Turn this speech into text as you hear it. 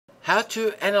How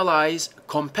to analyze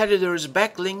competitors'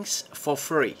 backlinks for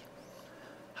free.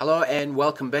 Hello and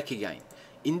welcome back again.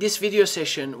 In this video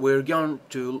session we're going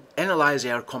to analyze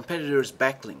our competitors'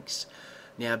 backlinks.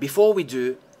 Now before we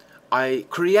do, I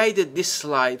created this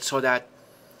slide so that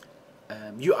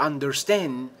you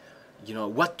understand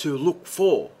what to look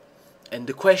for and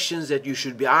the questions that you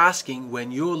should be asking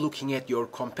when you're looking at your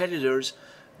competitors'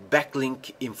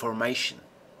 backlink information.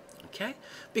 Okay?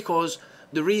 Because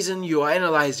the reason you are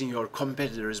analyzing your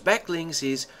competitors' backlinks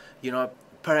is,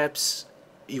 perhaps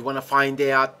you want to find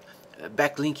out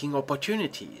backlinking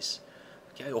opportunities,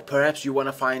 okay? Or perhaps you want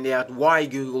to find out why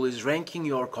Google is ranking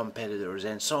your competitors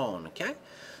and so on, okay?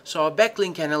 So a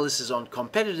backlink analysis on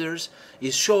competitors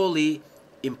is surely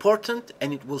important,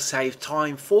 and it will save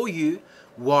time for you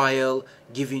while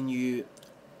giving you,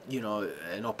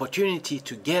 an opportunity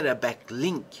to get a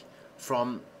backlink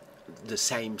from the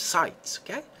same sites,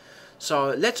 okay?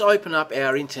 So let's open up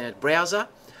our internet browser.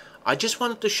 I just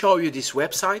wanted to show you this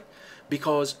website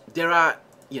because there are,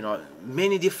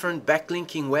 many different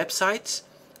backlinking websites,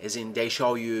 as in they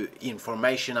show you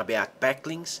information about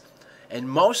backlinks, and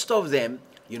most of them,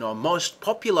 most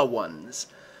popular ones,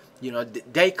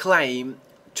 they claim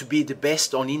to be the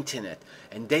best on internet,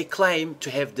 and they claim to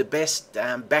have the best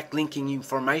backlinking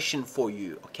information for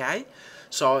you, okay?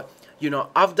 So,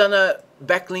 I've done a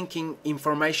backlinking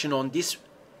information on this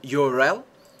URL,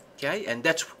 okay, and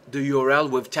that's the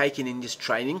URL we've taken in this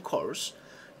training course,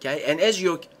 okay. And as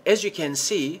you can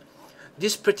see,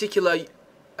 this particular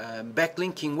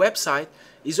backlinking website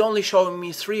is only showing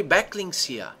me 3 backlinks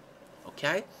here,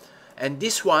 okay, and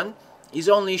this one is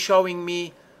only showing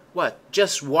me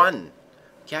just 1,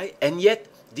 okay. And yet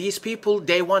these people,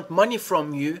 they want money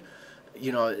from you,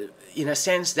 in a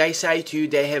sense. They say to you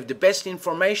they have the best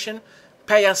information,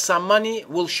 pay us some money,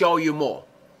 we'll show you more.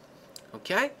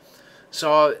 Okay,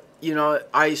 so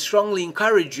I strongly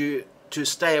encourage you to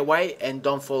stay away and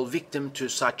don't fall victim to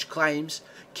such claims.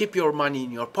 Keep your money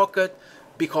in your pocket,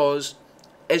 because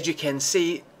as you can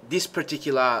see, this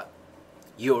particular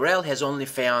URL has only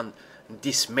found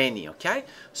this many, okay?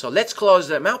 So let's close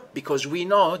them up, because we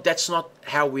know that's not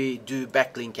how we do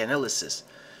backlink analysis,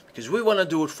 because we want to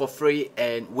do it for free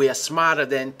and we are smarter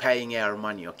than paying our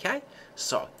money, okay?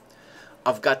 So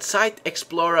I've got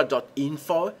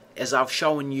siteexplorer.info, as I've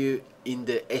shown you in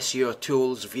the SEO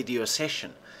tools video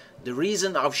session. The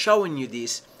reason I've shown you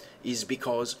this is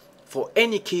because for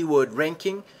any keyword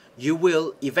ranking, you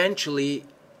will eventually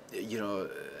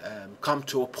come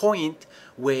to a point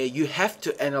where you have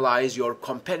to analyze your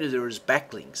competitors'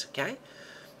 backlinks, okay?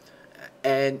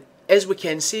 And as we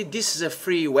can see, this is a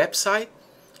free website,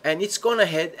 and it's gone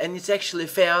ahead and it's actually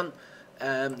found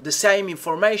the same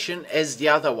information as the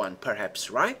other one,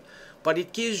 perhaps, right? But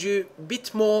it gives you a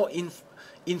bit more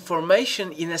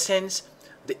information. In a sense,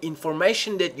 the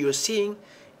information that you're seeing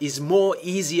is more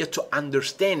easier to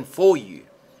understand for you,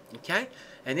 okay?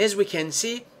 And as we can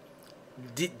see,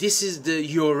 this is the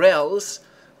URLs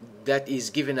that is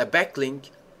given a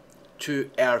backlink to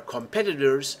our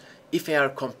competitors if our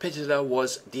competitor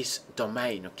was this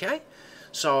domain, okay?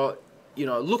 So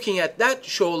looking at that,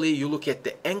 surely you look at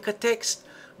the anchor text,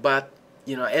 but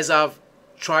as I've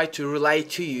tried to relate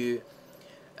to you,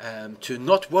 to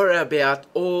not worry about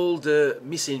all the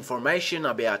misinformation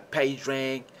about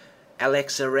PageRank,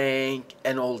 Alexa rank,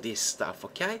 and all this stuff,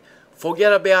 okay?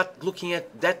 Forget about looking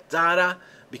at that data,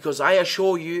 because I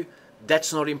assure you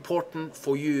that's not important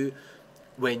for you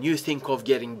when you think of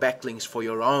getting backlinks for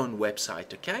your own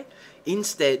website, okay?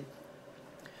 Instead,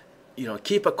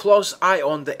 keep a close eye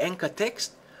on the anchor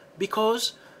text,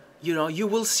 because you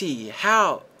will see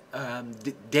how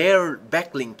their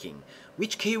backlinking,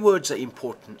 which keywords are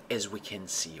important, as we can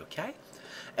see, okay?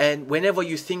 And whenever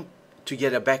you think to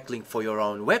get a backlink for your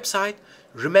own website,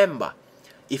 remember,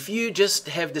 if you just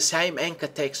have the same anchor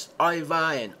text over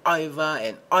and over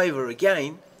and over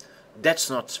again, that's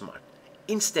not smart.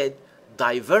 Instead,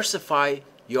 diversify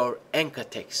your anchor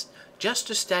text just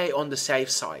to stay on the safe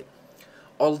side.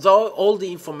 Although all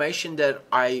the information that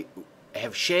I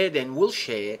have shared and will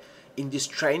share in this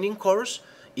training course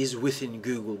is within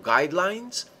Google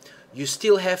guidelines, you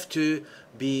still have to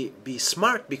be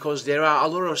smart, because there are a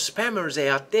lot of spammers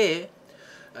out there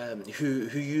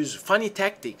who use funny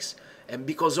tactics, and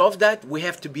because of that we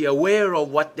have to be aware of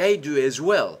what they do as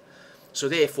well. So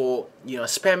therefore,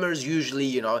 spammers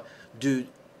usually do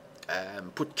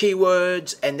put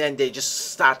keywords, and then they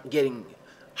just start getting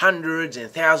hundreds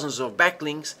and thousands of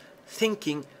backlinks,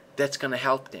 thinking that's going to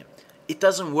help them. It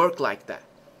doesn't work like that,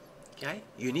 okay?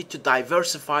 You need to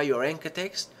diversify your anchor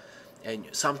text, and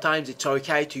sometimes it's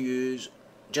okay to use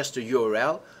just a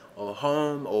URL or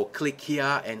home or click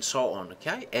here and so on,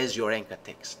 okay, as your anchor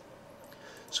text.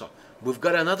 So we've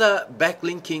got another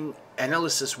backlinking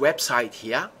analysis website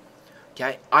here.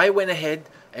 Okay, I went ahead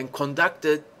and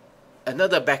conducted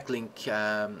another backlink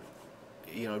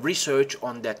research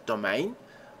on that domain,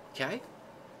 okay,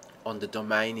 on the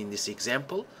domain in this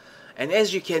example, and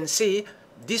as you can see,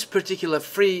 this particular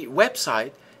free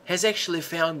website has actually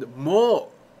found more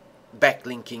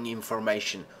backlinking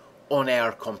information on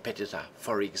our competitor,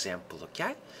 for example,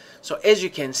 okay. So as you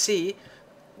can see,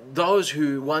 those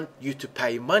who want you to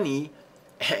pay money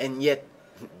and yet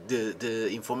the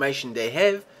information they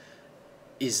have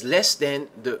is less than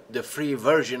the free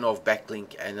version of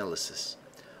backlink analysis,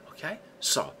 okay.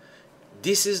 So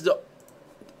this is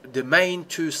the main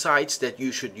two sites that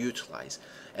you should utilize,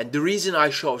 and the reason I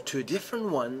show two different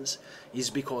ones is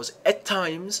because at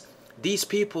times these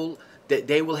people,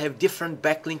 they will have different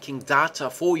backlinking data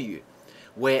for you,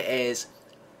 whereas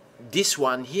this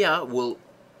one here will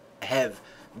have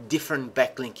different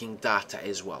backlinking data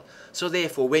as well. So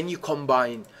therefore, when you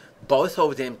combine both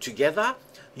of them together,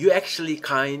 you actually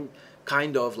kind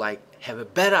of like have a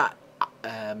better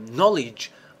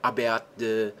knowledge about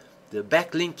the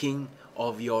backlinking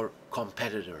of your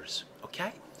competitors,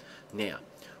 okay. Now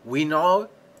we know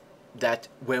that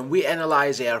when we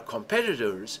analyze our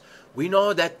competitors, we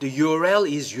know that the URL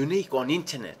is unique on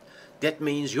internet. That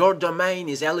means your domain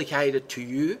is allocated to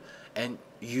you and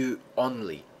you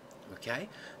only, okay.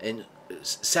 And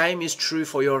same is true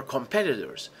for your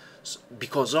competitors. So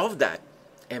because of that,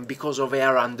 and because of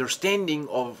our understanding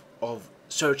of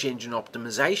search engine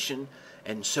optimization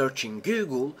and searching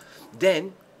Google,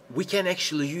 then we can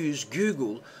actually use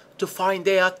Google to find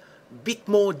out a bit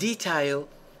more detail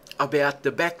about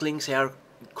the backlinks our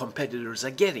competitors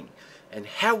are getting. And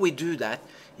how we do that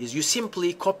is you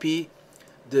simply copy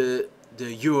the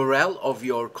URL of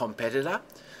your competitor,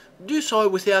 do so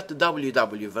without the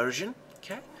www version,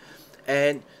 okay,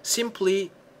 and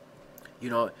simply, you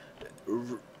know,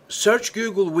 search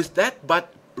Google with that,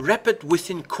 but wrap it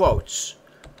within quotes,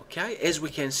 okay. As we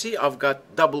can see, I've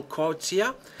got double quotes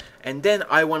here, and then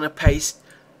I want to paste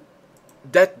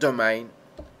that domain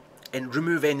and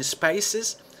remove any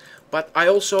spaces, but I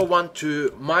also want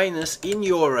to minus in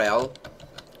URL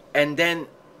and then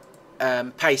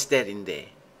paste that in there.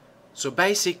 So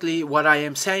basically what I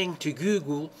am saying to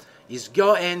Google is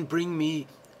go and bring me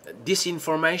this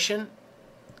information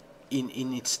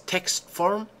in its text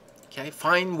form, okay.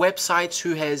 Find websites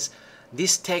who has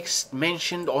this text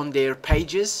mentioned on their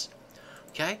pages,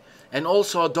 okay, and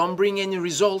also don't bring any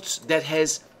results that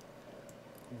has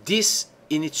this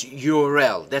in its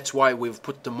URL. That's why we've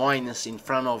put the minus in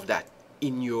front of that,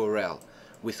 in URL,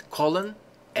 with colon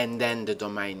and then the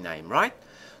domain name, right?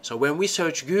 So when we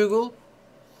search Google,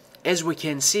 as we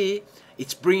can see,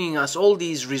 it's bringing us all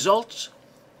these results,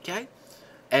 okay,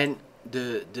 and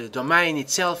the domain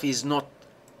itself is not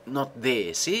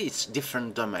there. See, it's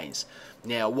different domains.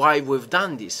 Now why we've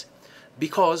done this?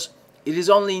 Because it is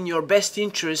only in your best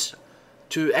interest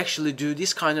to actually do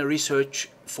this kind of research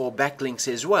for backlinks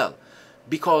as well,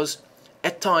 because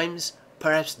at times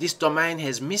perhaps this domain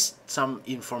has missed some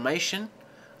information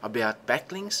about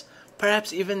backlinks,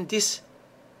 perhaps even this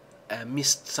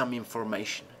missed some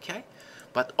information, okay.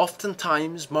 But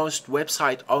oftentimes most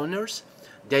website owners,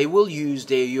 they will use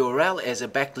their URL as a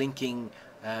backlinking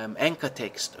anchor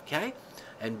text, okay,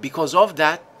 and because of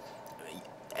that,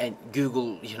 and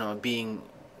Google, you know, being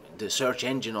the search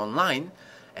engine online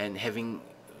and having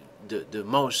the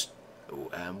most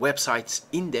websites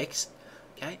indexed,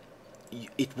 okay,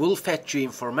 it will fetch you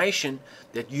information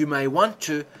that you may want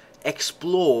to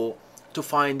explore to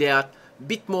find out a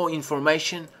bit more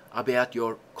information about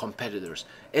your competitors.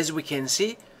 As we can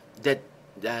see, that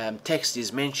text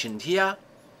is mentioned here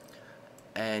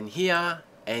and here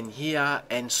and here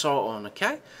and so on,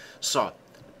 okay. So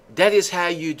that is how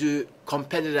you do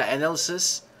competitor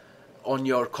analysis on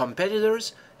your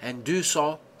competitors, and do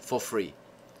so for free.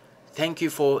 Thank you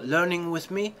for learning with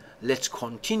me. Let's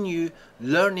continue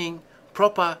learning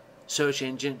proper search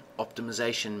engine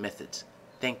optimization methods.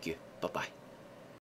 Thank you. Bye-bye.